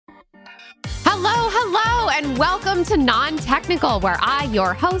and welcome to Non-Technical, where I,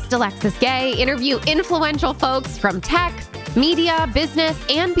 your host, Alexis Gay, interview influential folks from tech, media, business,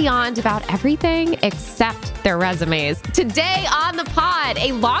 and beyond about everything except their resumes. Today on the pod,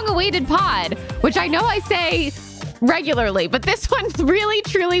 a long-awaited pod, which I know I say regularly, but this one really,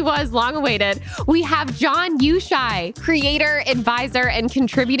 truly was long-awaited. We have John Ushai, creator, advisor, and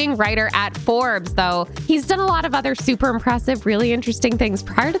contributing writer at Forbes, though he's done a lot of other super impressive, really interesting things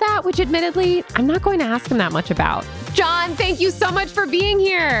prior to that, which admittedly, I'm not going to ask him that much about. John, thank you so much for being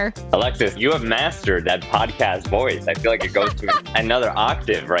here. Alexis, you have mastered that podcast voice. I feel like it goes to another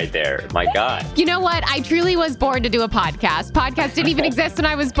octave right there. My God. You know what? I truly was born to do a podcast. Podcasts didn't even exist when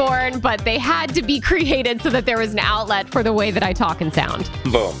I was born, but they had to be created so that there was an outlet for the way that I talk and sound.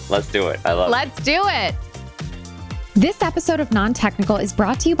 Boom. Let's do it. I love it. Let's do it. This episode of Non-Technical is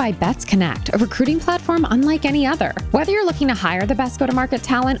brought to you by Bets Connect, a recruiting platform unlike any other. Whether you're looking to hire the best go-to-market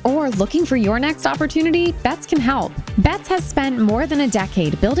talent or looking for your next opportunity, Bets can help. Bets has spent more than a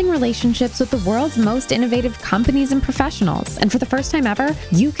decade building relationships with the world's most innovative companies and professionals. And for the first time ever,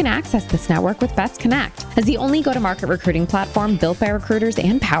 you can access this network with Bets Connect. As the only go-to-market recruiting platform built by recruiters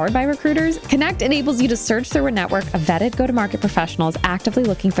and powered by recruiters, Connect enables you to search through a network of vetted go-to-market professionals actively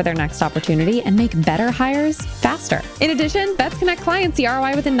looking for their next opportunity and make better hires faster. In addition, Bets Connect clients see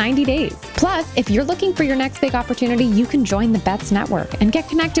ROI within 90 days. Plus, if you're looking for your next big opportunity, you can join the Bets Network and get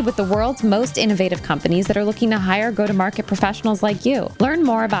connected with the world's most innovative companies that are looking to hire go-to-market professionals like you. Learn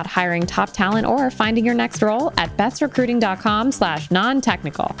more about hiring top talent or finding your next role at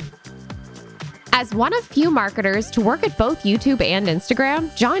betsrecruiting.com/non-technical. As one of few marketers to work at both YouTube and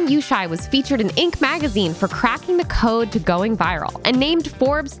Instagram, John Ushai was featured in Inc. magazine for cracking the code to going viral and named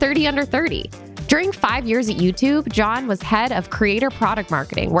Forbes 30 Under 30. During 5 years at YouTube, John was head of creator product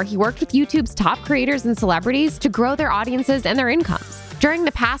marketing, where he worked with YouTube's top creators and celebrities to grow their audiences and their incomes. During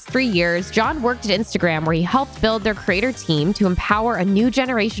the past 3 years, John worked at Instagram, where he helped build their creator team to empower a new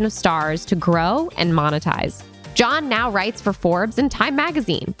generation of stars to grow and monetize. John now writes for Forbes and Time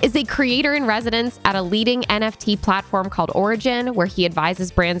Magazine, is a creator in residence at a leading NFT platform called Origin, where he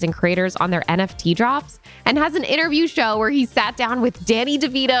advises brands and creators on their NFT drops, and has an interview show where he sat down with Danny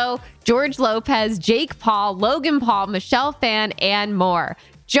DeVito, George Lopez, Jake Paul, Logan Paul, Michelle Phan, and more.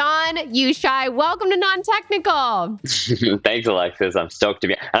 John Ushai, welcome to Non-Technical. Thanks, Alexis. I'm stoked to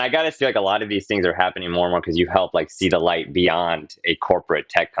be. And I got to feel like a lot of these things are happening more and more because you help see the light beyond a corporate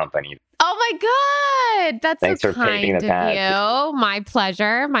tech company. Oh my God. That's Thanks so for paving kind the of path. you. My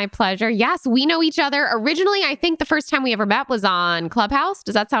pleasure. My pleasure. Yes, we know each other. Originally, I think the first time we ever met was on Clubhouse.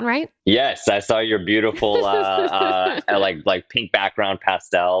 Does that sound right? Yes, I saw your beautiful like pink background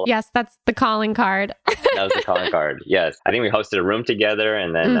pastel. Yes, that's the calling card. That was the calling card. Yes. I think we hosted a room together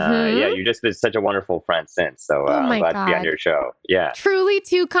and then you've just been such a wonderful friend since. So I'm glad to be on your show. Yeah. Truly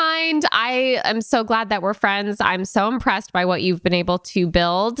too kind. I am so glad that we're friends. I'm so impressed by what you've been able to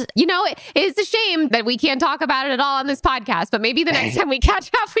build. You know, it's a shame that we can't talk about it at all on this podcast, but maybe the next time we catch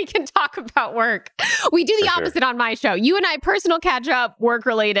up, we can talk about work. We do the opposite on my show. You and I, personal catch up, work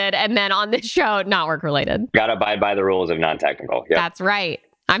related, and then on this show, not work related. Got to abide by the rules of Non-Technical. Yep. That's right.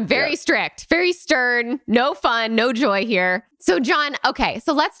 I'm very strict, very stern, no fun, no joy here. So John, okay,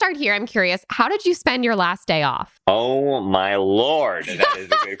 so let's start here. I'm curious, how did you spend your last day off? Oh my Lord, that is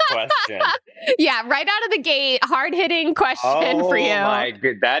a good question. Yeah, right out of the gate, hard-hitting question for you. Oh my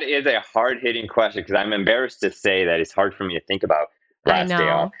God, that is a hard-hitting question because I'm embarrassed to say that it's hard for me to think about last day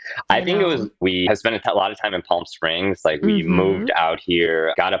off. I think it was, we have spent a lot of time in Palm Springs. We moved out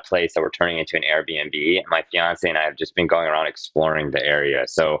here, got a place that we're turning into an Airbnb. My fiance and I have just been going around exploring the area.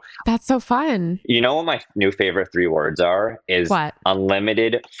 So that's so fun. You know what my new favorite 3 words are? Is what?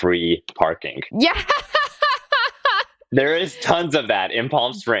 Unlimited free parking. Yeah. There is tons of that in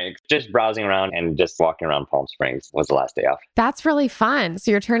Palm Springs. Just browsing around and just walking around Palm Springs was the last day off. That's really fun. So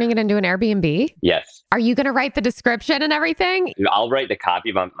you're turning it into an Airbnb? Yes. Are you going to write the description and everything? I'll write the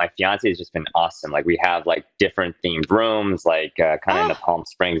copy, but my fiance has just been awesome. We have different themed rooms, kind of in the Palm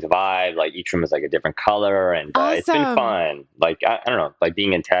Springs vibe. Each room is a different color, and it's been fun. I don't know,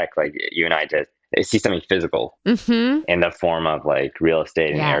 being in tech, you and I just see something physical in the form of real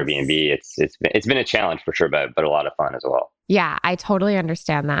estate and Airbnb. It's been a challenge for sure, but a lot of fun as well. Yeah, I totally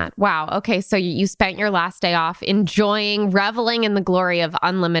understand that. Wow. Okay. So you spent your last day off reveling in the glory of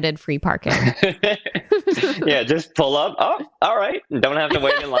unlimited free parking. Yeah, just pull up. Oh, all right. Don't have to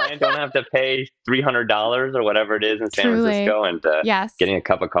wait in line. Don't have to pay $300 or whatever it is in San Francisco. And getting a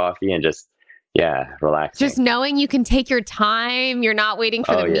cup of coffee and just relaxing. Just knowing you can take your time. You're not waiting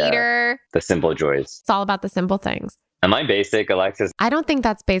for the meter. The simple joys. It's all about the simple things. Am I basic, Alexis? I don't think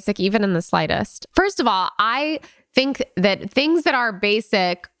that's basic even in the slightest. First of all, I think that things that are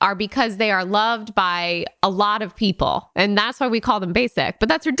basic are because they are loved by a lot of people. And that's why we call them basic. But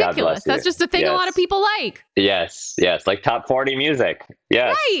that's ridiculous. That's just a thing a lot of people like. Yes. Like top 40 music.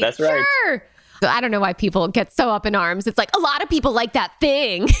 Yes, right, that's right. Sure. I don't know why people get so up in arms. It's like a lot of people like that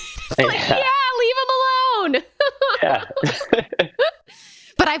thing. Like, leave them alone. Yeah.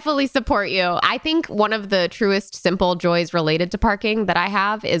 But I fully support you. I think one of the truest simple joys related to parking that I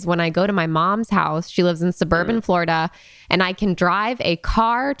have is when I go to my mom's house. She lives in suburban Florida, and I can drive a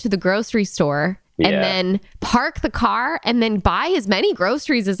car to the grocery store and then park the car and then buy as many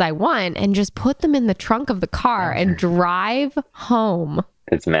groceries as I want and just put them in the trunk of the car and drive home.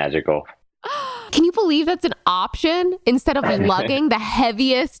 It's magical. Can you believe that's an option instead of lugging the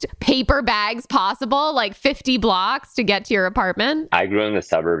heaviest paper bags possible, like 50 blocks to get to your apartment? I grew in the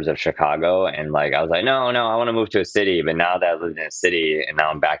suburbs of Chicago, and like I was like, no, I want to move to a city. But now that I lived in a city and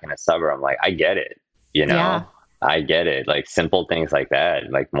now I'm back in a suburb, I'm like, I get it. You know, Yeah. I get it. Like simple things like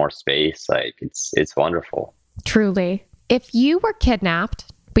that, like more space, like it's wonderful. Truly. If you were kidnapped,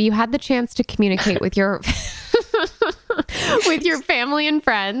 but you had the chance to communicate with your with your family and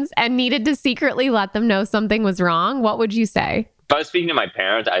friends and needed to secretly let them know something was wrong, what would you say? If I was speaking to my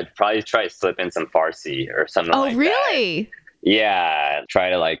parents, I'd probably try to slip in some Farsi or something like that. Oh, really? Yeah, try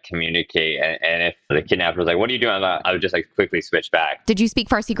to like communicate. And if the kidnapper was like, what are you doing? I would just like quickly switch back. Did you speak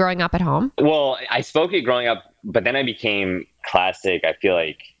Farsi growing up at home? Well, I spoke it growing up, but then I became classic, I feel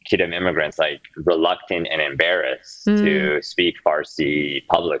like, kid of immigrants, like reluctant and embarrassed to speak Farsi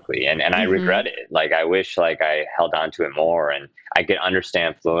publicly. And I regret it. Like, I wish like I held on to it more and I could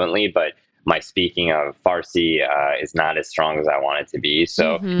understand fluently, but my speaking of Farsi is not as strong as I want it to be.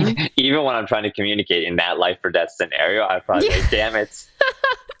 So even when I'm trying to communicate in that life or death scenario, I'd probably say, damn it.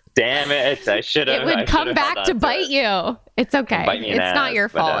 Damn it. I should have. It would come back to bite you. It's okay. It's not your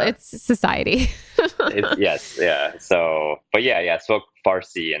fault. It's society. Yes. Yeah. So, but yeah. Spoke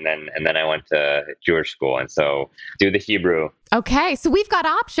Farsi and then I went to Jewish school. And so do the Hebrew. Okay. So we've got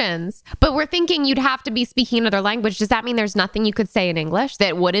options, but we're thinking you'd have to be speaking another language. Does that mean there's nothing you could say in English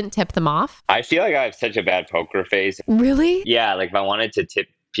that wouldn't tip them off? I feel like I have such a bad poker face. Really? Yeah. Like if I wanted to tip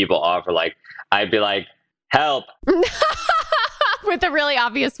people off or like, I'd be like, help. With a really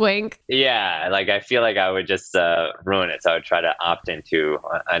obvious wink. Yeah, like I feel like I would just ruin it. So I would try to opt into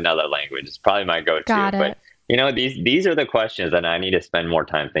another language. It's probably my go-to. Got it. But you know, these are the questions that I need to spend more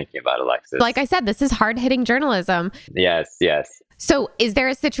time thinking about, Alexis. Like I said, this is hard-hitting journalism. Yes. So is there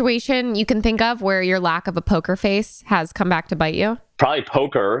a situation you can think of where your lack of a poker face has come back to bite you? Probably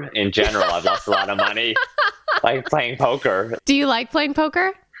poker in general. I've lost a lot of money like playing poker. Do you like playing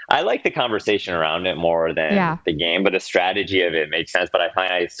poker? I like the conversation around it more than the game, but the strategy of it makes sense. But I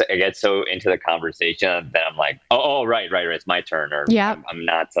find I get so into the conversation that I'm like, oh, right, it's my turn. Or I'm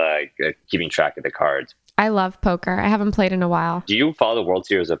not keeping track of the cards. I love poker. I haven't played in a while. Do you follow the World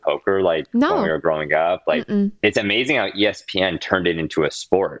Series of Poker when we were growing up? Like, It's amazing how ESPN turned it into a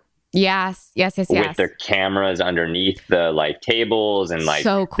sport. Yes. With their cameras underneath the like tables and like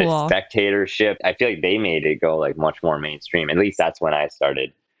so cool. The spectatorship. I feel like they made it go like much more mainstream. At least that's when I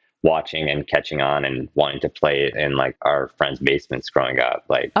started watching and catching on and wanting to play it in like our friends' basements growing up.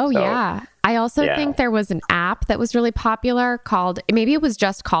 Yeah. I also think there was an app that was really popular called, maybe it was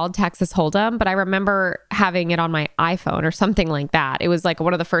just called Texas Hold'em, but I remember having it on my iPhone or something like that. It was like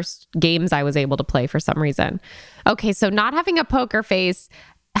one of the first games I was able to play for some reason. Okay, so not having a poker face,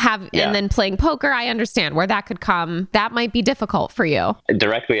 and then playing poker, I understand where that could come. That might be difficult for you.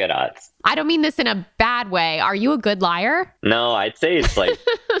 Directly at odds. I don't mean this in a bad way. Are you a good liar? No, I'd say it's like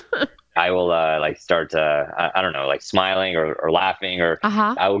I will start I don't know, like smiling or laughing or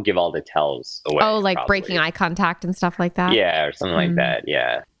I will give all the tells away. Oh, like probably. Breaking eye contact and stuff like that? Yeah, or something like that.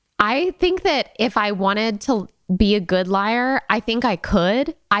 Yeah. I think that if I wanted to be a good liar, I think I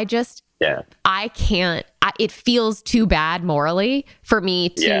could. I can't. It feels too bad morally for me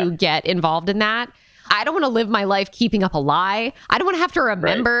to get involved in that. I don't want to live my life keeping up a lie. I don't want to have to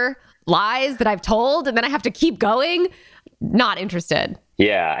remember lies that I've told and then I have to keep going. Not interested.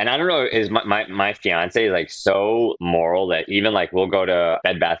 Yeah. And I don't know, is my fiance is like so moral that even like we'll go to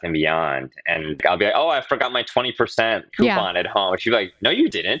Bed Bath & Beyond and I'll be like, oh, I forgot my 20% coupon at home. She'll be like, no, you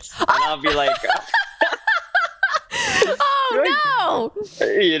didn't. And I'll be like... Oh,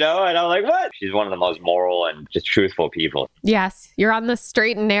 no. You know, and I'm like, what? She's one of the most moral and just truthful people. Yes, you're on the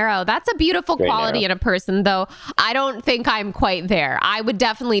straight and narrow. That's a beautiful quality in a person, though. I don't think I'm quite there. I would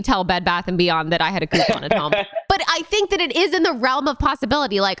definitely tell Bed Bath & Beyond that I had a coupon at home. But I think that it is in the realm of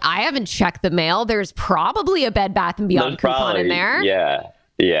possibility. Like, I haven't checked the mail. There's probably a Bed Bath & Beyond coupon in there. Yeah.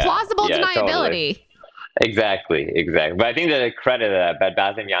 Plausible deniability. Totally. Exactly. But I think the credit of that Bed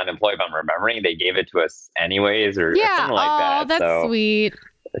Bath & Beyond employee, if I'm remembering, they gave it to us anyways or something like that. Oh, that's sweet.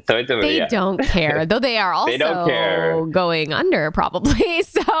 So they don't care, though they are also going under probably.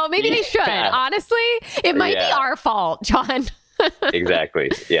 So maybe they should. Honestly, it might be our fault, John. Exactly.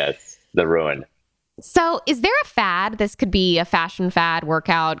 Yes. The ruin. So is there a fad, this could be a fashion fad,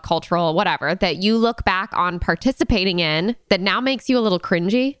 workout, cultural, whatever, that you look back on participating in that now makes you a little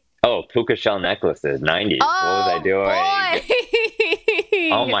cringy? Oh, puka shell necklaces, 90s. Oh, what was I doing?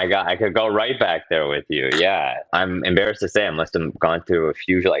 Boy. Oh my God, I could go right back there with you. Yeah, I'm embarrassed to say I must have gone through a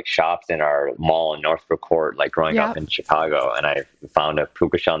few like shops in our mall in Northbrook Court, like growing up in Chicago, and I found a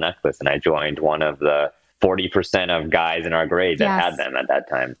puka shell necklace, and I joined one of the 40% of guys in our grade that had them at that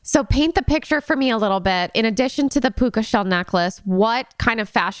time. So paint the picture for me a little bit. In addition to the puka shell necklace, what kind of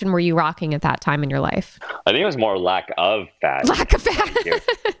fashion were you rocking at that time in your life? I think it was more lack of fashion. Lack of fashion.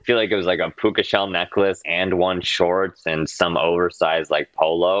 I feel like it was like a puka shell necklace and one shorts and some oversized like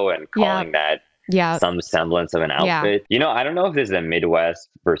polo and calling that some semblance of an outfit. You know, I don't know if this is a Midwest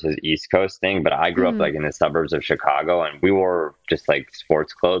versus East Coast thing, but I grew up like in the suburbs of Chicago and we wore just like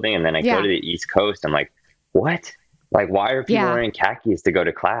sports clothing. And then I go to the East Coast. I'm like, what? Like, why are people wearing khakis to go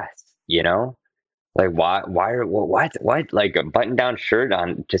to class? You know, like why are what like a button-down shirt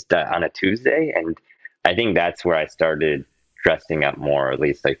on just on a Tuesday? And I think that's where I started dressing up more, or at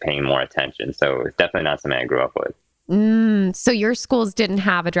least like paying more attention. So it's definitely not something I grew up with. So your schools didn't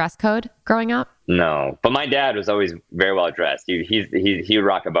have a dress code growing up? No, but my dad was always very well dressed. He would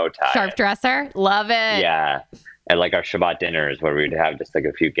rock a bow tie. Sharp dresser, love it. Yeah, at like our Shabbat dinners where we'd have just like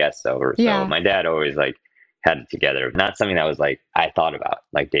a few guests over. So my dad always like had it together. Not something that was like I thought about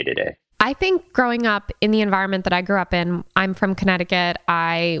like day to day. I think growing up in the environment that I grew up in, I'm from Connecticut.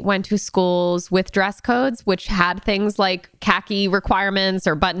 I went to schools with dress codes, which had things like khaki requirements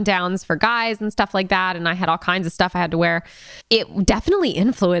or button downs for guys and stuff like that. And I had all kinds of stuff I had to wear. It definitely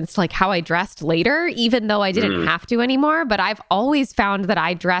influenced like how I dressed later, even though I didn't have to anymore. But I've always found that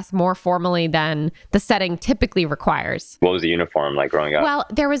I dress more formally than the setting typically requires. What was the uniform like growing up? Well,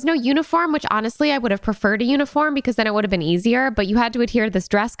 there was no uniform, which honestly I would have preferred a uniform because then it would have been easier. But you had to adhere to this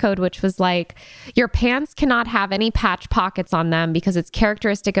dress code, which was like your pants cannot have any patch pockets on them because it's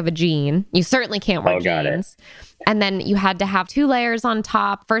characteristic of a jean. You certainly can't wear jeans. And then you had to have 2 layers on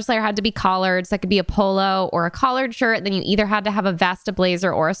top. First layer had to be collared. So that could be a polo or a collared shirt. Then you either had to have a vest, a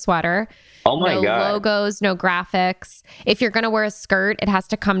blazer, or a sweater. Oh my God. No logos, no graphics. If you're going to wear a skirt, it has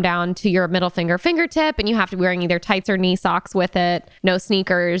to come down to your middle finger fingertip, and you have to be wearing either tights or knee socks with it. No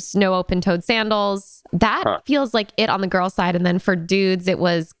sneakers, no open-toed sandals. That feels like it on the girl side. And then for dudes, it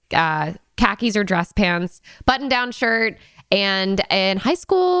was khakis or dress pants, button-down shirt, and in high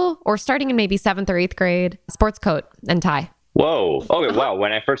school or starting in maybe 7th or 8th grade, sports coat and tie. Whoa. Okay, wow.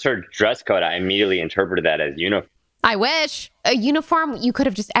 When I first heard dress code, I immediately interpreted that as uniform. I wish. A uniform, you could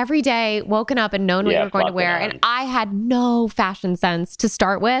have just every day woken up and known what you were going to wear. And I had no fashion sense to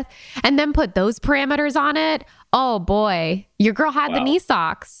start with. And then put those parameters on it. Oh boy, your girl had the knee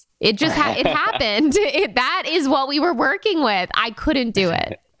socks. It just it happened. That is what we were working with. I couldn't do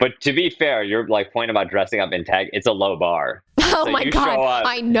it. But to be fair, your like point about dressing up in tag, it's a low bar. Oh my God.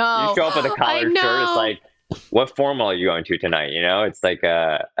 I know. You show up with a collared shirt. It's like, what formal are you going to tonight? You know, it's like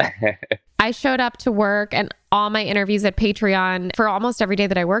I showed up to work and all my interviews at Patreon for almost every day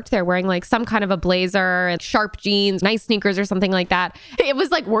that I worked there wearing like some kind of a blazer and sharp jeans, nice sneakers or something like that. It was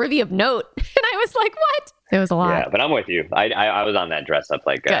like worthy of note. And I was like, what? It was a lot. Yeah, but I'm with you. I was on that dress up.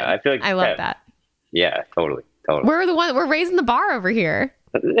 Like, I feel like I love that. Yeah, totally. We're raising the bar over here.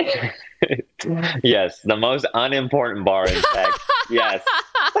 Yes, the most unimportant bar in tech. Yes.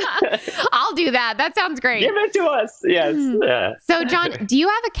 I'll do that. That sounds great. Give it to us. Yes. Yeah. So, John, do you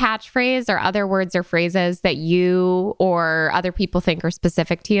have a catchphrase or other words or phrases that you or other people think are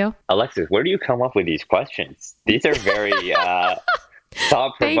specific to you? Alexis, where do you come up with these questions? These are very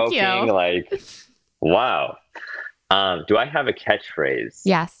thought-provoking. Like, wow. Do I have a catchphrase?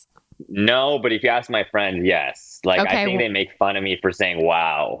 Yes. No, but if you ask my friend, yes. Like, I think they make fun of me for saying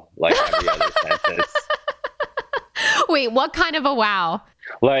wow, like every other sentence. Wait, what kind of a wow?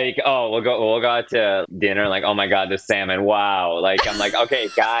 Like, oh, we'll go out to dinner. Like, oh my God, the salmon! Wow! Like, I'm like, okay,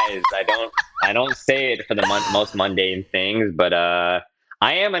 guys, I don't say it for the most mundane things, but I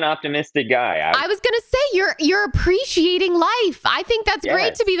am an optimistic guy. I was gonna say you're appreciating life. I think that's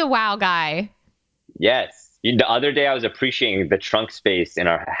great to be the wow guy. Yes. The other day, I was appreciating the trunk space in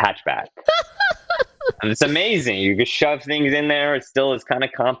our hatchback. And it's amazing. You can shove things in there. It still is kind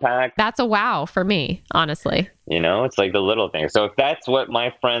of compact. That's a wow for me, honestly. You know, it's like the little things. So if that's what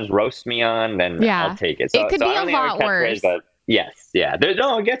my friends roast me on, then I'll take it. So, it could be a lot worse. Yes, yeah.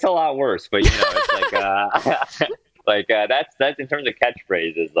 No, it gets a lot worse, but it's like that's in terms of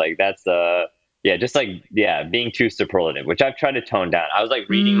catchphrases, like that's being too superlative, which I've tried to tone down. I was like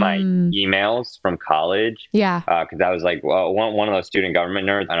reading my emails from college, because I was like one of those student government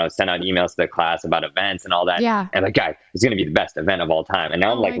nerds, and I would send out emails to the class about events and all that. And like, guys, it's gonna be the best event of all time. And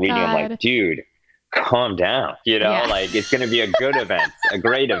now I'm like reading, I'm like, dude, calm down, like it's going to be a good event, a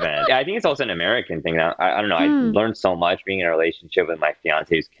great event. I think it's also an American thing. I don't know. I learned so much being in a relationship with my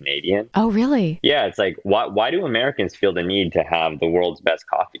fiance who's Canadian. Oh, really? Yeah. It's like, why do Americans feel the need to have the world's best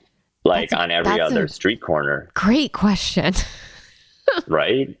coffee? Like on every other street corner? Great question.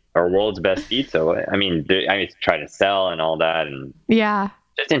 Right? Or world's best pizza. I mean, it's trying to sell and all that. And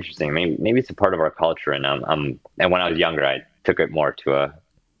just interesting. Maybe it's a part of our culture. And and when I was younger, I took it more to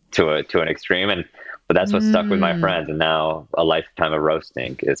an extreme, but that's what stuck with my friends, and now a lifetime of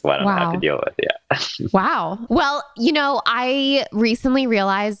roasting is what I have to deal with. Wow. Well, I recently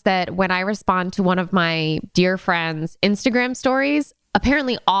realized that when I respond to one of my dear friends' Instagram stories,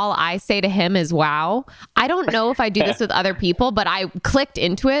 apparently all I say to him is wow. I don't know if I do this with other people, but I clicked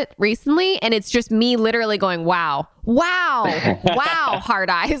into it recently and it's just me literally going, wow, heart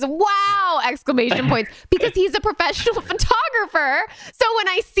eyes, wow, exclamation points, because he's a professional photographer. So when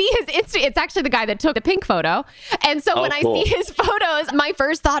I see his it's actually the guy that took the pink photo. And so when I see his photos, my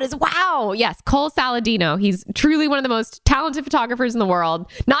first thought is, wow, yes, Cole Saladino. He's truly one of the most talented photographers in the world.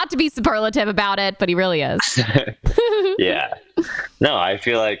 Not to be superlative about it, but he really is. Yeah. No, I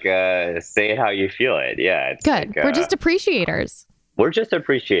feel like say it how you feel it. Yeah. It's good. Like, we're just appreciators. We're just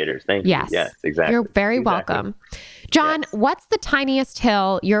appreciators. Thank you. Yes, exactly. You're very welcome. John, what's the tiniest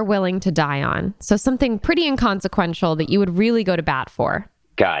hill you're willing to die on? So something pretty inconsequential that you would really go to bat for.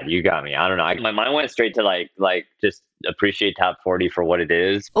 God, you got me. I don't know. My mind went straight to like just appreciate Top 40 for what it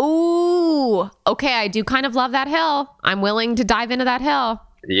is. Ooh, okay. I do kind of love that hill. I'm willing to dive into that hill.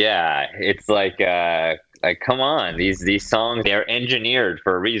 Yeah, it's like come on, these songs, they're engineered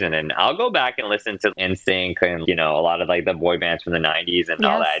for a reason. And I'll go back and listen to NSYNC and a lot of like the boy bands from the 90s and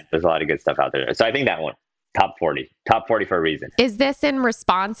all that. There's a lot of good stuff out there. So I think that one, Top 40 for a reason. Is this in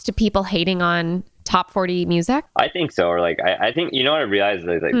response to people hating on Top 40 music? I think so. Or like I think what I realized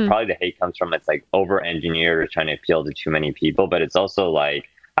is like probably the hate comes from it's like over engineered or trying to appeal to too many people, but it's also like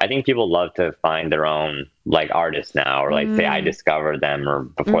I think people love to find their own like artists now, or like say I discovered them, or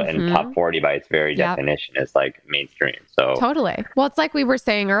before. And Top 40 by its very definition is like mainstream. So totally. Well, it's like we were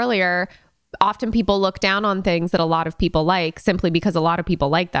saying earlier. Often people look down on things that a lot of people like simply because a lot of people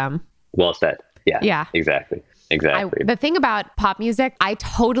like them. Well said. Yeah. Exactly. The thing about pop music, I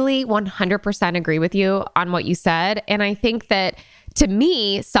totally 100% agree with you on what you said, and I think that. To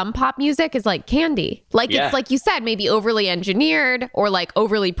me, some pop music is like candy. Like it's like you said, maybe overly engineered or like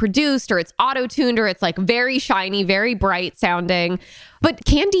overly produced, or it's auto-tuned, or it's like very shiny, very bright sounding. But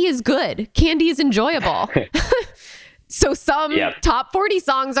candy is good. Candy is enjoyable. So some top 40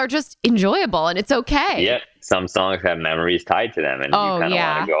 songs are just enjoyable and it's okay. Yep. Some songs have memories tied to them and you kind of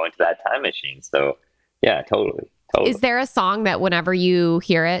want to go into that time machine. So yeah, totally. Is there a song that whenever you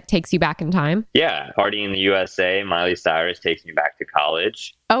hear it takes you back in time? Yeah. Party in the USA, Miley Cyrus takes me back to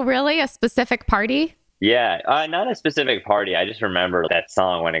college. Oh, really? A specific party? Yeah. Not a specific party. I just remember that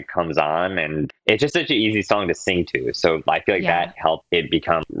song when it comes on, and it's just such an easy song to sing to. So I feel like that helped it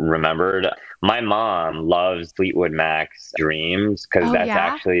become remembered. My mom loves Fleetwood Mac's Dreams because that's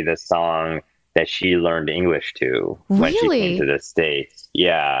actually the song that she learned English to when she came to the States.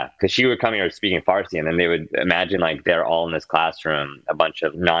 Yeah, because she would come here speaking Farsi, and then they would imagine like they're all in this classroom, a bunch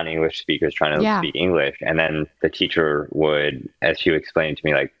of non-English speakers trying to speak English. And then the teacher would, as she would explain to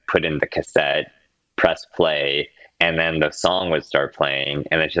me, like put in the cassette, press play, and then the song would start playing.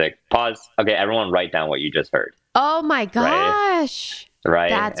 And then she's like, pause. Okay, everyone write down what you just heard. Oh my gosh.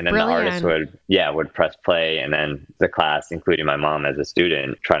 Right. That's and then brilliant. the artist would press play, and then the class, including my mom as a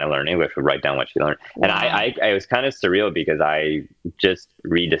student trying to learn English, would write down what she learned. Wow. And I was kind of surreal because I just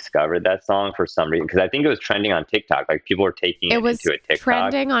rediscovered that song for some reason, because I think it was trending on TikTok. Like people were taking it into a TikTok. It was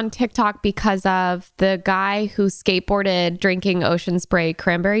trending on TikTok because of the guy who skateboarded drinking Ocean Spray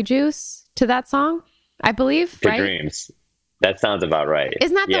cranberry juice to that song, I believe. To right? Dreams. That sounds about right.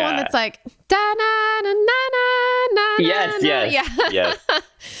 Isn't that the one that's like da na na na na? Yes.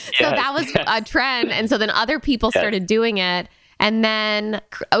 So that was a trend, and so then other people started doing it, and then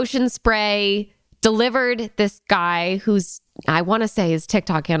Ocean Spray delivered this guy who's, I want to say his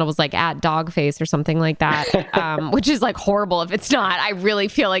TikTok handle was like @dogface or something like that, which is like horrible if it's not. I really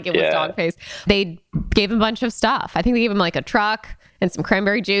feel like it was Dogface. They gave him a bunch of stuff. I think they gave him like a truck and some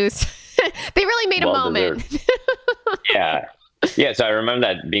cranberry juice. They really made a moment. Yeah. Yeah, so I remember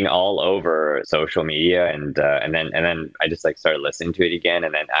that being all over social media, and then I just like started listening to it again,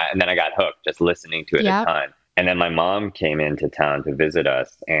 and then I got hooked just listening to it a ton. And then my mom came into town to visit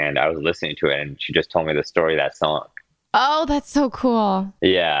us, and I was listening to it, and she just told me the story of that song. Oh, that's so cool.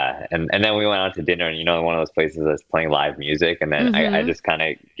 Yeah, and then we went out to dinner, and one of those places that's playing live music, and then I just kind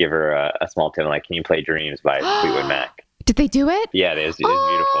of give her a small tip, like, "Can you play Dreams by Fleetwood Mac?" Did they do it? Yeah, it is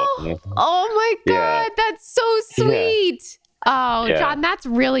beautiful. Oh my God, that's so sweet. Oh, John, that's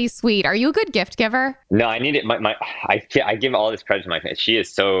really sweet. Are you a good gift giver? No, I need it. I give all this credit to my friend. She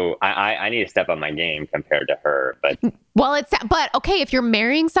is so. I need to step up my game compared to her. But but okay, if you're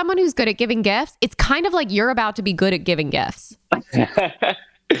marrying someone who's good at giving gifts, it's kind of like you're about to be good at giving gifts.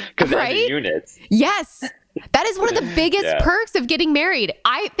 Because right? Units. Yes. That is one of the biggest perks of getting married.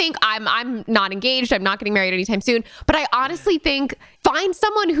 I think I'm not engaged. I'm not getting married anytime soon. But I honestly think find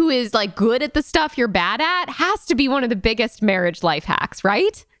someone who is like good at the stuff you're bad at has to be one of the biggest marriage life hacks,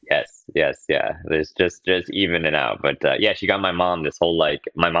 right? Yes. There's just even it out. But she got my mom this whole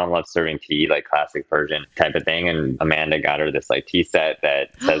my mom loves serving tea, like classic Persian type of thing. And Amanda got her this like tea set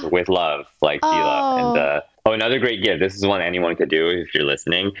that says "with love," like Tila. And another great gift. This is one anyone could do if you're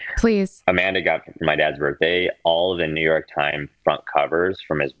listening. Please. Amanda got for my dad's birthday all of the New York Times front covers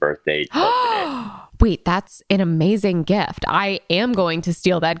from his birthday till today. Wait, that's an amazing gift. I am going to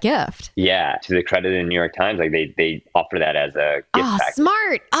steal that gift. Yeah, to the credit of the New York Times, like they offer that as a gift package.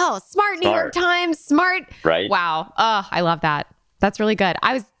 Smart. Smart New York Times, smart. Right. Wow. I love that. That's really good.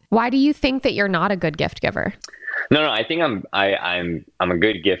 Why do you think that you're not a good gift giver? No, I think I'm a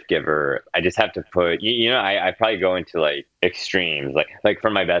good gift giver. I just have to put, I probably go into like extremes. Like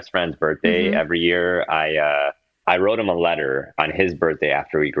for my best friend's birthday every year, I wrote him a letter on his birthday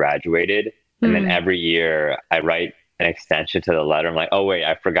after we graduated. And then every year I write an extension to the letter. I'm like, oh wait,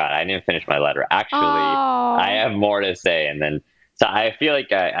 I forgot. I didn't finish my letter. Actually, I have more to say. And then, so I feel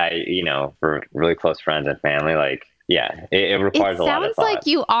like I for really close friends and family, like, yeah, it requires a lot of thought. It sounds like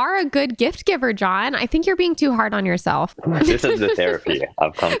you are a good gift giver, John. I think you're being too hard on yourself. This is the therapy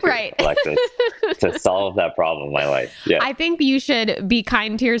I've come to, Alexis, to solve that problem in my life. Yeah. I think you should be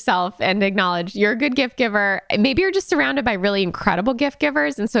kind to yourself and acknowledge you're a good gift giver. Maybe you're just surrounded by really incredible gift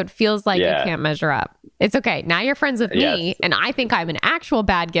givers, and so it feels like you can't measure up. It's okay. Now you're friends with me, and I think I'm an actual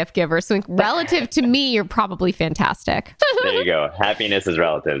bad gift giver. So relative to me, you're probably fantastic. There you go. Happiness is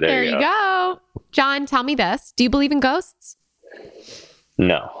relative. There you go. John, tell me this. Do you believe in ghosts?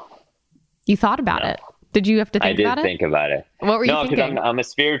 No. You thought about it. Did you have to think about it? I did think about it. What were you thinking? No, because I'm a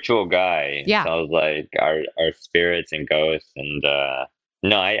spiritual guy. Yeah. So I was like, our spirits and ghosts. And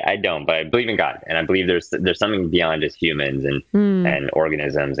no, I don't. But I believe in God. And I believe there's something beyond just humans and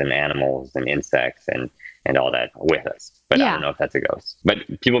organisms and animals and insects and all that with us. But I don't know if that's a ghost. But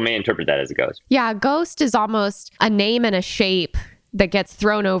people may interpret that as a ghost. Yeah, ghost is almost a name and a shape that gets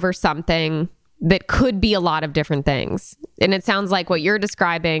thrown over something that could be a lot of different things. And it sounds like what you're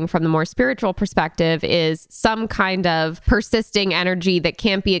describing from the more spiritual perspective is some kind of persisting energy that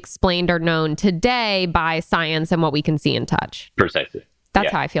can't be explained or known today by science and what we can see and touch. Precisely.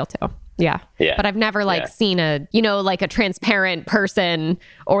 That's how I feel too. Yeah. But I've never seen a, like a transparent person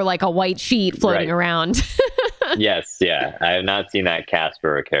or like a white sheet floating around. Yes. Yeah. I have not seen that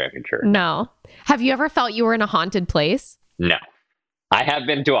Casper or caricature. No. Have you ever felt you were in a haunted place? No. I have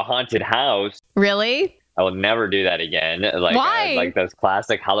been to a haunted house. Really? I will never do that again. Why? Like those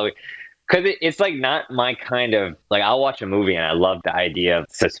classic Halloween. Because it's like not my kind of, like, I'll watch a movie and I love the idea of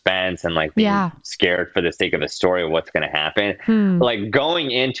suspense and like being scared for the sake of the story of what's going to happen. Like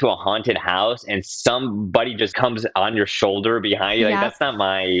going into a haunted house and somebody just comes on your shoulder behind you. Like that's not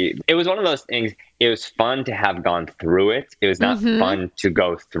it was one of those things. It was fun to have gone through it. It was not fun to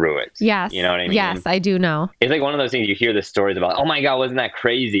go through it. Yes. You know what I mean? Yes, I do know. It's like one of those things you hear the stories about, oh my God, wasn't that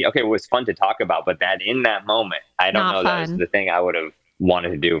crazy? Okay, it was fun to talk about, but that in that moment, I don't know. That was the thing I would have wanted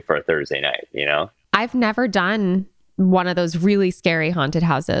to do for a Thursday night, I've never done one of those really scary haunted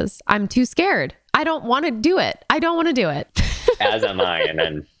houses. I'm too scared. I don't want to do it. As am I. And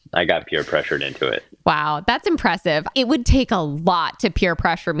then I got peer pressured into it. Wow. That's impressive. It would take a lot to peer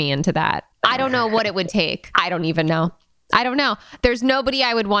pressure me into that. I don't know what it would take. I don't even know. I don't know. There's nobody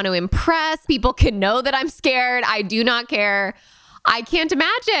I would want to impress. People can know that I'm scared. I do not care. I can't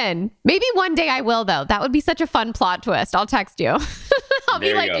imagine. Maybe one day I will, though. That would be such a fun plot twist. I'll text you. I'll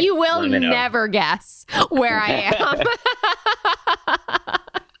be like, you will never guess where I am.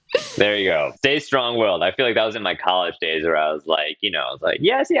 There you go. Stay strong-willed. I feel like that was in my college days where I was like, yes.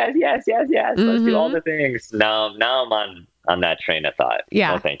 Let's do all the things. Now I'm on that train of thought.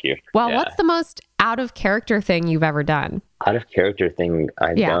 Yeah. No, thank you. Well, what's the most out of character thing you've ever done? Out of character thing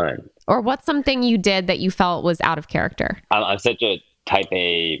I've done. Or what's something you did that you felt was out of character? I'm such a type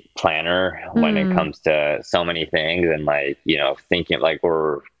A planner when it comes to so many things, and like, you know, thinking like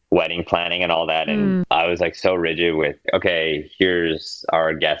we're wedding planning and all that. And I was like so rigid with, okay, here's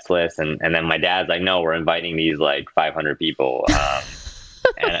our guest list. And then my dad's like, no, we're inviting these like 500 people.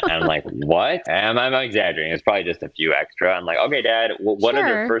 And I'm like, what? And I'm exaggerating. It's probably just a few extra. I'm like, okay, Dad, what are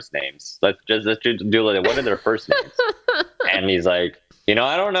their first names? Let's do what are their first names? And he's like, you know,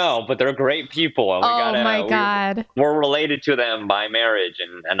 I don't know, but they're great people. And my God. We're related to them by marriage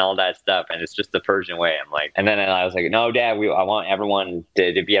and all that stuff. And it's just the Persian way. I'm like, and then I was like, no, Dad, I want everyone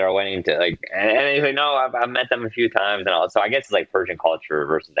to be at our wedding to like, and he's like, no, I've met them a few times and all. So I guess it's like Persian culture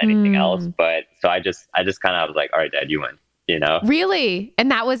versus anything else. But so I just kind of was like, all right, Dad, you win, you know? Really?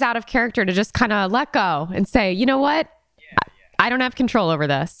 And that was out of character to just kind of let go and say, you know what? I don't have control over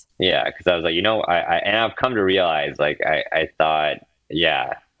this. Yeah. Cause I was like, you know, and I've come to realize like, I thought,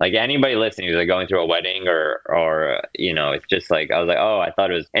 yeah, like anybody listening who's like going through a wedding or, you know, it's just like, I was like, oh, I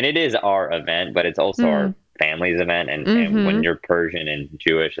thought it was, and it is our event, but it's also our family's event. And when you're Persian and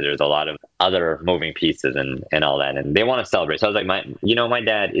Jewish, there's a lot of other moving pieces and all that. And they want to celebrate. So I was like, my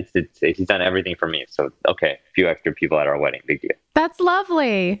dad, he's done everything for me. So, okay, a few extra people at our wedding, big deal. That's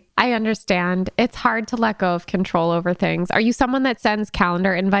lovely. I understand. It's hard to let go of control over things. Are you someone that sends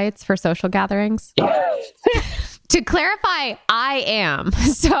calendar invites for social gatherings? To clarify, I am.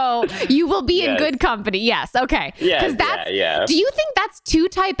 So you will be in good company. Yes. Okay. Yes. Yeah. Do you think that's too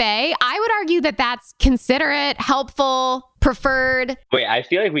type A? I would argue that that's considerate, helpful, preferred. Wait, I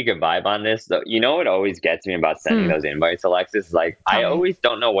feel like we could vibe on this though. You know what always gets me about sending those invites, Alexis? Like I always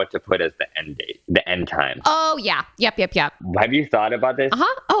don't know what to put as the end date, the end time. Oh yeah. Yep. Have you thought about this?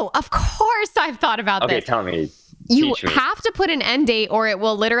 Oh, of course I've thought about this. Okay, tell me. You have to put an end date or it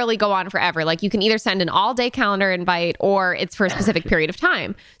will literally go on forever. Like you can either send an all-day calendar invite or it's for a specific period of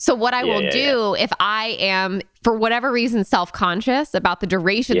time. So what I will do if I am, for whatever reason, self-conscious about the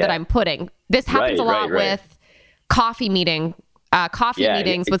duration that I'm putting, this happens a lot with coffee meetings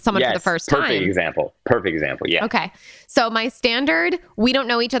with someone for the first time. Perfect example. Yeah. Okay. So my standard, we don't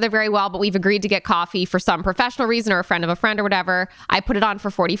know each other very well, but we've agreed to get coffee for some professional reason or a friend of a friend or whatever. I put it on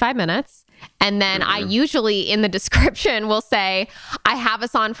for 45 minutes. And then I usually in the description will say, I have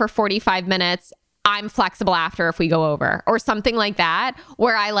us on for 45 minutes. I'm flexible after if we go over or something like that,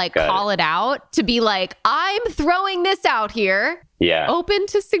 where I like call it out to be like, I'm throwing this out here. Yeah. Open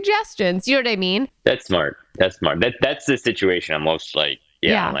to suggestions. You know what I mean? That's smart. That's the situation I'm most like,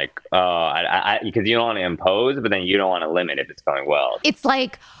 I'm like, because you don't want to impose, but then you don't want to limit if it's going well. It's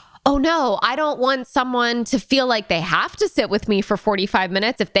like, oh no, I don't want someone to feel like they have to sit with me for 45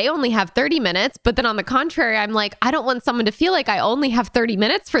 minutes if they only have 30 minutes. But then on the contrary, I'm like, I don't want someone to feel like I only have 30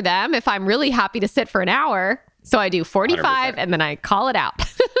 minutes for them if I'm really happy to sit for an hour. So I do 45 100%. And then I call it out.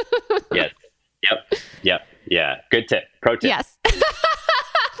 Yes. Yep. Yeah. Good tip. Pro tip. Yes.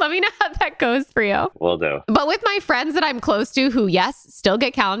 Let me know how that goes for you. Will do. But with my friends that I'm close to who, yes, still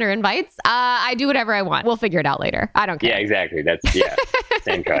get calendar invites, I do whatever I want. We'll figure it out later. I don't care. Yeah, exactly. That's,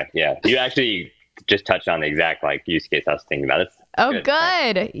 same kind. Yeah. You actually just touched on the exact like use case I was thinking about. It's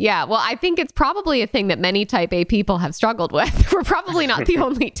good. Yeah. Well, I think it's probably a thing that many type A people have struggled with. We're probably not the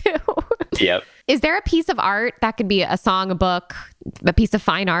only two. Yep. Is there a piece of art that could be a song, a book, a piece of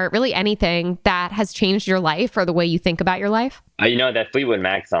fine art, really anything that has changed your life or the way you think about your life? You know, that Fleetwood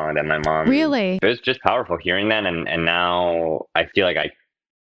Mac song that my mom... Really? It was just powerful hearing that. And now I feel like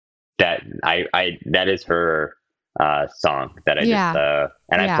that is her song that I just...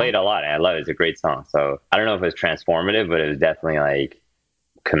 I played a lot and I love it. It's a great song. So I don't know if it was transformative, but it was definitely like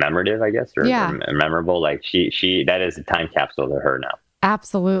commemorative, I guess, or memorable. Like she that is a time capsule to her now.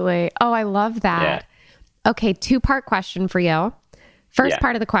 Absolutely. Oh, I love that. Yeah. Okay, 2-part question for you. First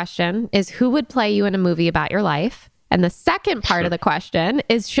part of the question is who would play you in a movie about your life? And the second part of the question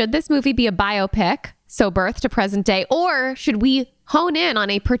is, should this movie be a biopic, so birth to present day, or should we hone in on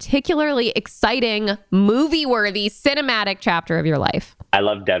a particularly exciting, movie-worthy, cinematic chapter of your life? I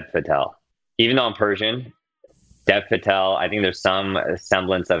love Dev Patel. Even though I'm Persian, Dev Patel, I think there's some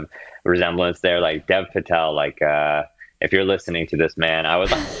semblance of resemblance there. Like Dev Patel, like... if you're listening to this, man, I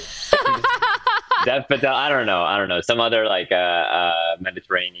was Dev Patel. I don't know. Some other like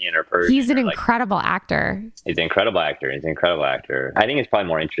Mediterranean or Persian. He's an incredible actor. He's an incredible actor. I think it's probably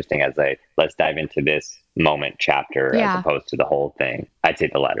more interesting as let's dive into this moment chapter as opposed to the whole thing. I'd say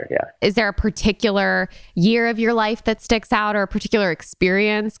the latter. Yeah. Is there a particular year of your life that sticks out or a particular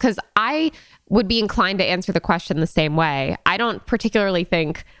experience? Because I would be inclined to answer the question the same way. I don't particularly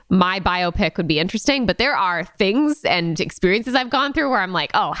think my biopic would be interesting, but there are things and experiences I've gone through where I'm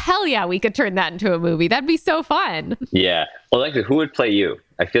like, oh, hell yeah, we could turn that into a movie. That'd be so fun. Yeah. Well, Alexis, who would play you?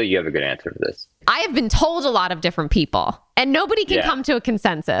 I feel you have a good answer for this. I have been told a lot of different people, and nobody can come to a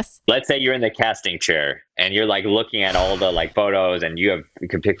consensus. Let's say you're in the casting chair and you're like looking at all the like photos, and you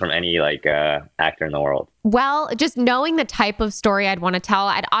can pick from any like actor in the world. Well, just knowing the type of story I'd want to tell,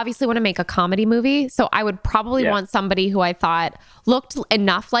 I'd obviously want to make a comedy movie. So I would probably want somebody who I thought looked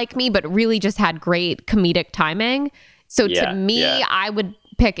enough like me, but really just had great comedic timing. So to me, I would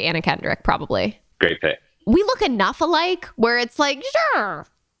pick Anna Kendrick, probably. Great pick. We look enough alike where it's like, sure.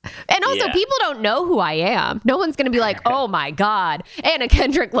 And also, people don't know who I am. No one's going to be like, oh my God, Anna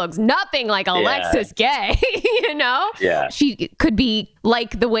Kendrick looks nothing like Alexis Gay, you know? Yeah. She could be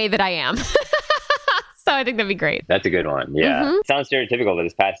like the way that I am. So I think that'd be great. That's a good one. Yeah. Mm-hmm. Sounds stereotypical, but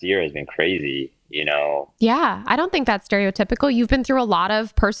this past year has been crazy, you know? Yeah, I don't think that's stereotypical. You've been through a lot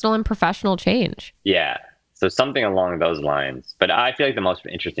of personal and professional change. Yeah. So something along those lines. But I feel like the most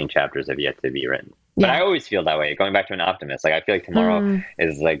interesting chapters have yet to be written. But I always feel that way. Going back to an optimist, like I feel like tomorrow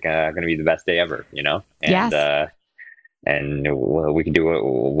is like going to be the best day ever, you know? And, and we can do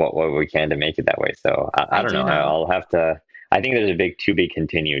what we can to make it that way. So I don't know. I'll have to. I think there's a big to be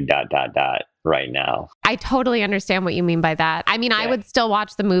continued ... right now. I totally understand what you mean by that. I mean, I would still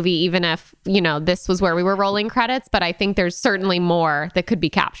watch the movie even if, you know, this was where we were rolling credits, but I think there's certainly more that could be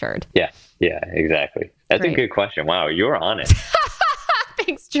captured. Yeah, exactly. That's a good question. Wow, you're on it.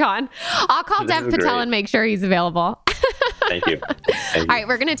 Thanks, John. I'll call Dev Patel and make sure he's available. Thank you. All right,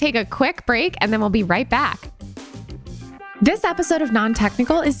 we're going to take a quick break and then we'll be right back. This episode of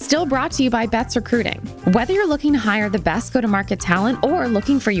Non-Technical is still brought to you by Bets Recruiting. Whether you're looking to hire the best go-to-market talent or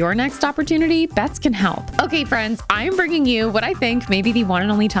looking for your next opportunity, Bets can help. Okay, friends, I am bringing you what I think may be the one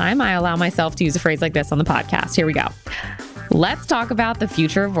and only time I allow myself to use a phrase like this on the podcast. Here we go. Let's talk about the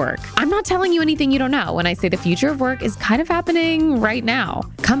future of work. I'm not telling you anything you don't know when I say the future of work is kind of happening right now.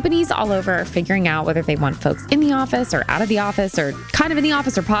 Companies all over are figuring out whether they want folks in the office or out of the office or kind of in the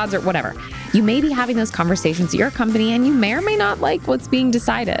office or pods or whatever. You may be having those conversations at your company and you may or may not like what's being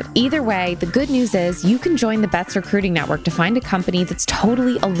decided. Either way, the good news is you can join the Bets Recruiting Network to find a company that's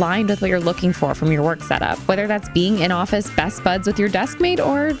totally aligned with what you're looking for from your work setup. Whether that's being in office best buds with your desk mate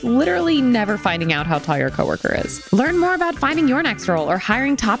or literally never finding out how tall your coworker is. Learn more about finding your next role or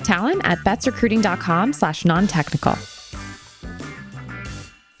hiring top talent at betsrecruiting.com/non-technical.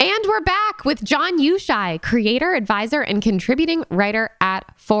 And we're back with John Ushai, creator, advisor, and contributing writer at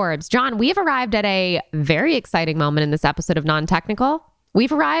Forbes. John, we have arrived at a very exciting moment in this episode of Non-Technical.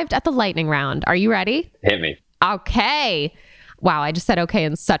 We've arrived at the lightning round. Are you ready? Hit me. Okay. Wow, I just said okay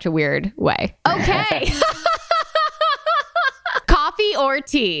in such a weird way. Okay. Coffee or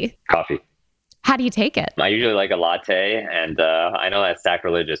tea? Coffee. How do you take it? I usually like a latte, and I know that's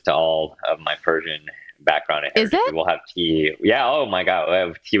sacrilegious to all of my Persian background. Is it? We'll have tea. Yeah. Oh my God. We'll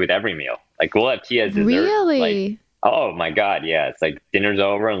have tea with every meal. Like we'll have tea as dessert. Really? Like, oh my God. Yeah. It's like dinner's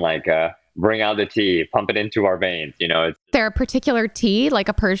over and like bring out the tea, pump it into our veins. You know, there a particular tea, like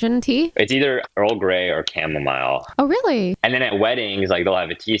a Persian tea? It's either Earl Grey or chamomile. Oh, really? And then at weddings, like they'll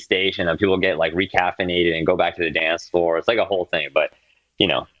have a tea station and people get like recaffeinated and go back to the dance floor. It's like a whole thing. But, you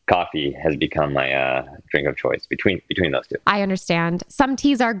know, coffee has become my drink of choice between those two. I understand. Some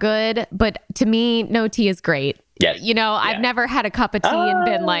teas are good, but to me, no tea is great. Yes. You know, I've never had a cup of tea and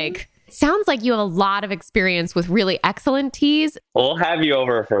been like, sounds like you have a lot of experience with really excellent teas. We'll have you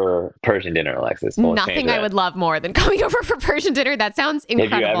over for Persian dinner, Alexis. Nothing I would love more than coming over for Persian dinner. That sounds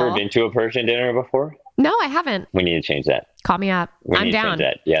incredible. Have you ever been to a Persian dinner before? No, I haven't. We need to change that. Call me up. I'm down.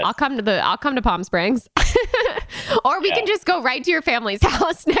 Yes. I'll come to Palm Springs. Or we can just go right to your family's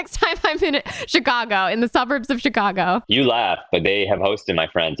house next time I'm in Chicago, in the suburbs of Chicago. You laugh, but they have hosted my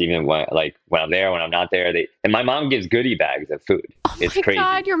friends even when I'm there, when I'm not there. And my mom gives goodie bags of food. It's crazy. Oh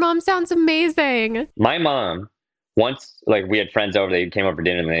my God, your mom sounds amazing. My mom, once like we had friends over, they came over for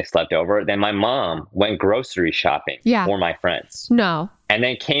dinner and they slept over. Then my mom went grocery shopping for my friends. No. And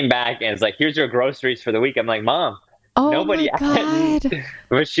then came back and was like, here's your groceries for the week. I'm like, Mom. Oh nobody my God.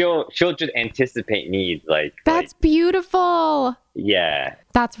 But she'll just anticipate needs. That's beautiful. Yeah.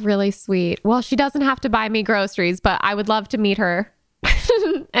 That's really sweet. Well, she doesn't have to buy me groceries, but I would love to meet her.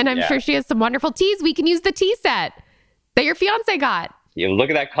 And I'm sure she has some wonderful teas. We can use the tea set that your fiance got. You look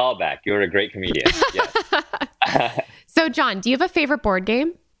at that callback. You're a great comedian. Yes. So, John, do you have a favorite board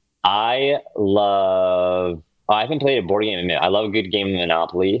game? I haven't played a board game in a minute. I love a good game of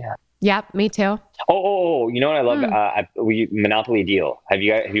Monopoly. Yep, me too. Oh, you know what I love? Monopoly Deal. Have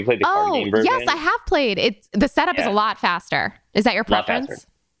you played the card game version? Yes, I have played. The setup is a lot faster. Is that your preference?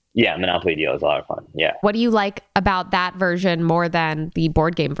 Yeah, Monopoly Deal is a lot of fun. Yeah. What do you like about that version more than the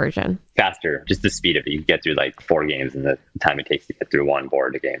board game version? Faster, just the speed of it. You can get through like 4 games in the time it takes to get through one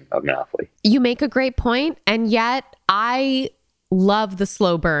board game of Monopoly. You make a great point, and yet I love the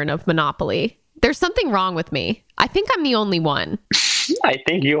slow burn of Monopoly. There's something wrong with me. I think I'm the only one. I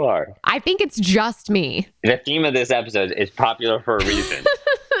think you are. I think it's just me. The theme of this episode is popular for a reason.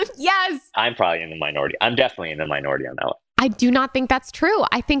 Yes. I'm probably in the minority. I'm definitely in the minority on that one. I do not think that's true.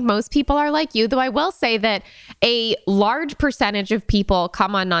 I think most people are like you, though I will say that a large percentage of people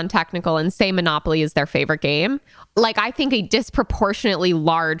come on Non-Technical and say Monopoly is their favorite game. Like, I think a disproportionately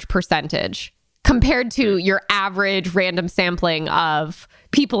large percentage compared to your average random sampling of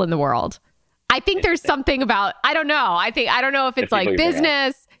people in the world. I think there's something about, I don't know. I don't know if it's like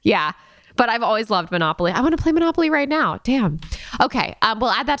business. Yeah. But I've always loved Monopoly. I want to play Monopoly right now. Damn. Okay.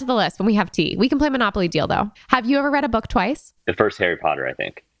 We'll add that to the list when we have tea. We can play Monopoly Deal, though. Have you ever read a book twice? The first Harry Potter, I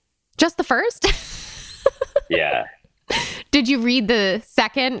think. Just the first? Yeah. Did you read the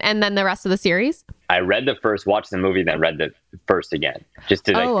second and then the rest of the series? I read the first, watched the movie, then read the first again. Just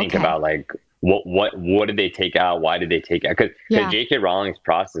to think about like, what did they take out? Why did they take out? Because J.K. Rowling's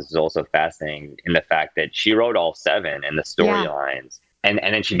process is also fascinating in the fact that she wrote all 7 and the storylines. And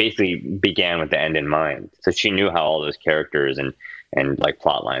then she basically began with the end in mind. So she knew how all those characters and like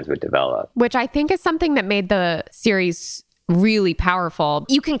plot lines would develop. Which I think is something that made the series really powerful.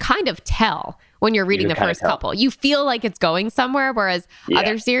 You can kind of tell when you're reading the first couple. You feel like it's going somewhere, whereas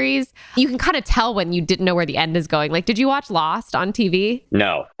other series, you can kind of tell when you didn't know where the end is going. Like, did you watch Lost on TV?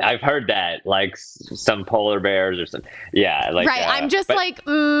 No, I've heard that, like some polar bears or something. Yeah. Like, right. I'm just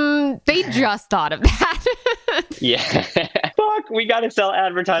they just thought of that. Yeah. Fuck, we got to sell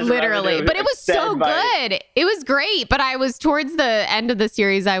advertising. Literally. But it was so good. It was great. But I was towards the end of the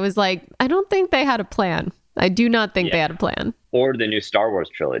series, I was like, I don't think they had a plan. I do not think they had a plan. Or the new Star Wars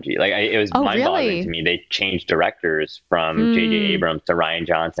trilogy. Like, it was mind-boggling to me. They changed directors from J.J. Abrams to Rian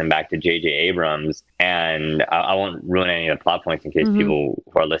Johnson back to J.J. Abrams. And I won't ruin any of the plot points in case people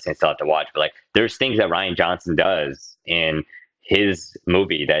who are listening still have to watch. But like, there's things that Rian Johnson does in his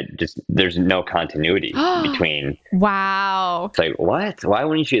movie that just, there's no continuity between. Wow. It's like, what? Why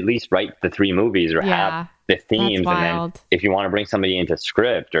wouldn't you at least write the 3 movies or have the themes? And then if you want to bring somebody into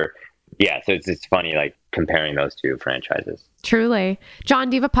script or... Yeah, so it's funny, like, comparing those 2 franchises. Truly. John,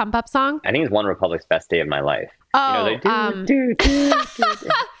 do you have a pump-up song? I think it's One Republic's Best Day of My Life. Oh, you know,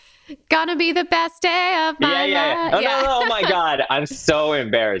 gonna be the best day of my life. Oh my God. I'm so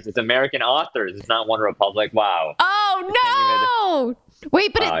embarrassed. It's American Authors. It's not One Republic. Wow. Oh, no.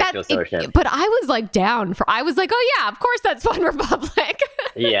 Wait, but but I was like I was like, oh yeah, of course that's One Republic.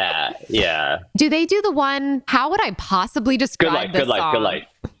 Yeah. Do they do the one, how would I possibly describe this song? Good Life.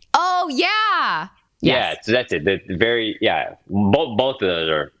 Oh, yeah. Yes. Yeah, so that's it. Both of those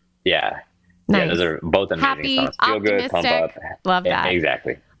are, Nice. Yeah, those are both amazing Happy, songs. Feel optimistic. Good, pump up. Love that.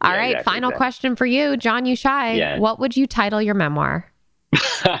 Exactly. All right, final question for you, John Yushai. Yeah. What would you title your memoir?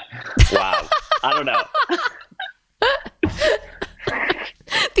 Wow. I don't know.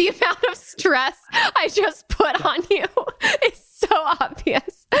 The amount of stress I just put on you is so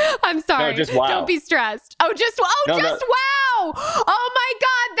obvious. I'm sorry. No, just wow. Don't be stressed. Wow. Oh my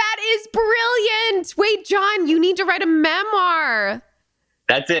God, that is brilliant. Wait, John, you need to write a memoir.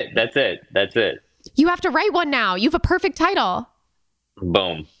 That's it. You have to write one now. You have a perfect title.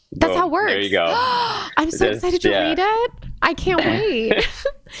 Boom. That's how it works. There you go. I'm so excited to read it. I can't wait.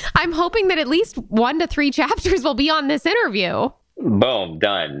 I'm hoping that at least 1 to 3 chapters will be on this interview. Boom,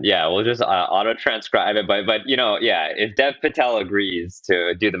 done. Yeah, we'll just auto transcribe it. But if Dev Patel agrees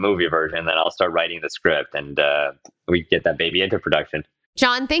to do the movie version, then I'll start writing the script and we get that baby into production.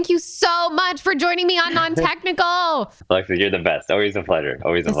 John, thank you so much for joining me on Non-Technical. Alexa, you're the best. Always a pleasure.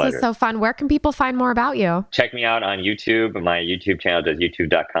 This is so fun. Where can people find more about you? Check me out on YouTube. My YouTube channel is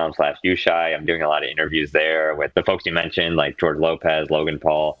youtube.com/Yushai. I'm doing a lot of interviews there with the folks you mentioned, like George Lopez, Logan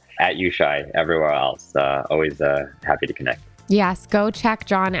Paul, at Yushai, everywhere else. Always happy to connect. Yes, go check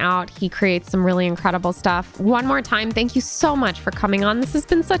John out. He creates some really incredible stuff. One more time, thank you so much for coming on. This has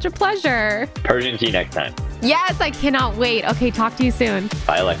been such a pleasure. Persian tea next time. Yes, I cannot wait. Okay, talk to you soon.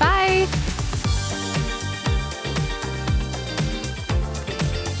 Bye, Alexa. Bye.